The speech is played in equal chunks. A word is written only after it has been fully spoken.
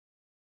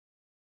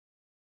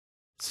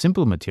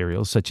Simple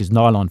materials such as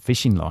nylon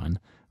fishing line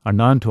are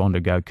known to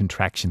undergo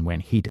contraction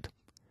when heated.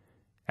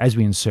 As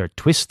we insert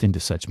twist into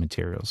such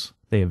materials,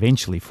 they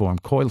eventually form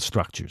coil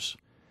structures.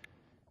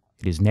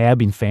 It has now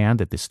been found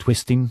that this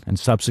twisting and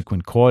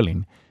subsequent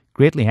coiling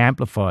greatly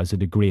amplifies the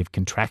degree of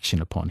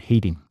contraction upon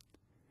heating.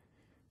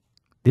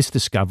 This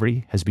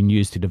discovery has been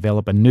used to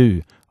develop a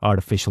new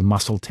artificial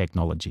muscle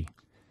technology.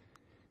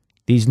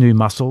 These new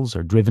muscles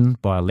are driven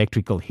by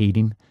electrical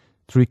heating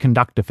through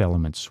conductive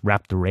elements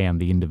wrapped around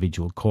the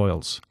individual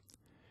coils.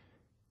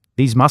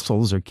 These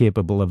muscles are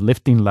capable of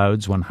lifting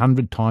loads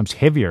 100 times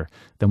heavier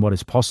than what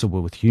is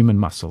possible with human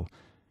muscle,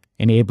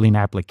 enabling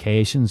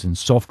applications in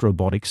soft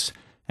robotics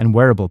and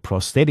wearable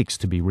prosthetics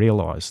to be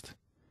realized.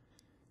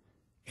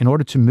 In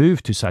order to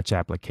move to such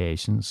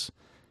applications,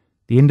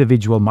 the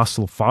individual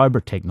muscle fiber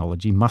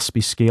technology must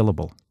be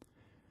scalable.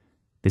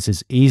 This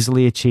is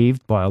easily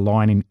achieved by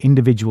aligning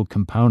individual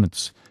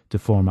components to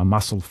form a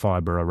muscle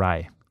fiber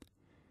array.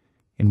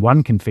 In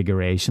one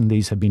configuration,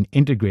 these have been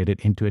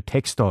integrated into a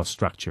textile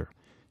structure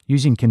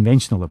using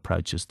conventional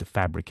approaches to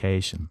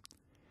fabrication.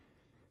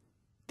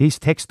 These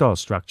textile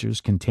structures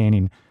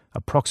containing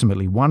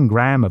approximately 1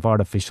 gram of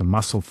artificial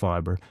muscle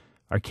fiber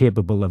are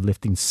capable of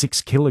lifting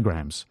 6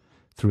 kilograms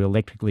through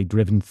electrically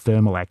driven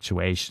thermal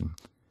actuation.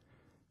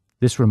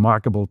 This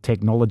remarkable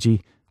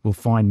technology will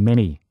find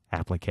many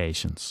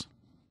applications.